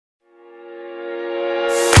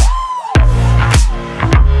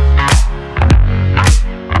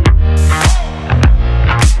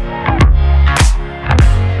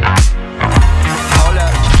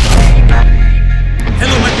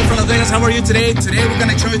today. Today we're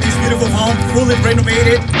gonna show you this beautiful home, fully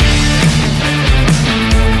renovated.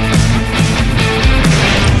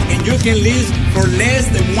 And you can live for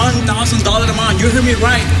less than $1,000 a month. You heard me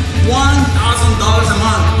right, $1,000 a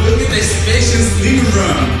month. Look at the spacious living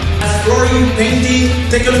room. Flooring, painting.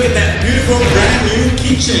 Take a look at that beautiful brand new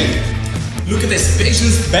kitchen. Look at the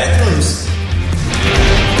spacious bedrooms.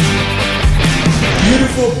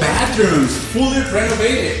 Beautiful bathrooms, fully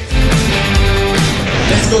renovated.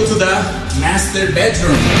 Let's go to the master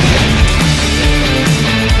bedroom.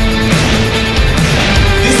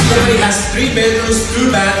 This property has 3 bedrooms,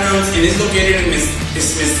 2 bathrooms, and is located in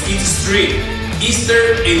Mesquite Street,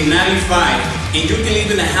 Eastern and 95. And you can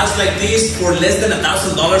live in a house like this for less than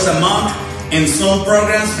 $1,000 a month, and some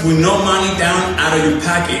programs with no money down out of your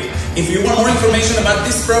pocket. If you want more information about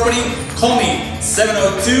this property, call me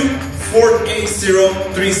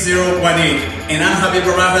 702-480-3018. And I'm Javier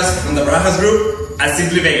Barajas from the Barajas Group at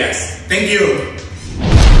Simply Vegas. Thank you.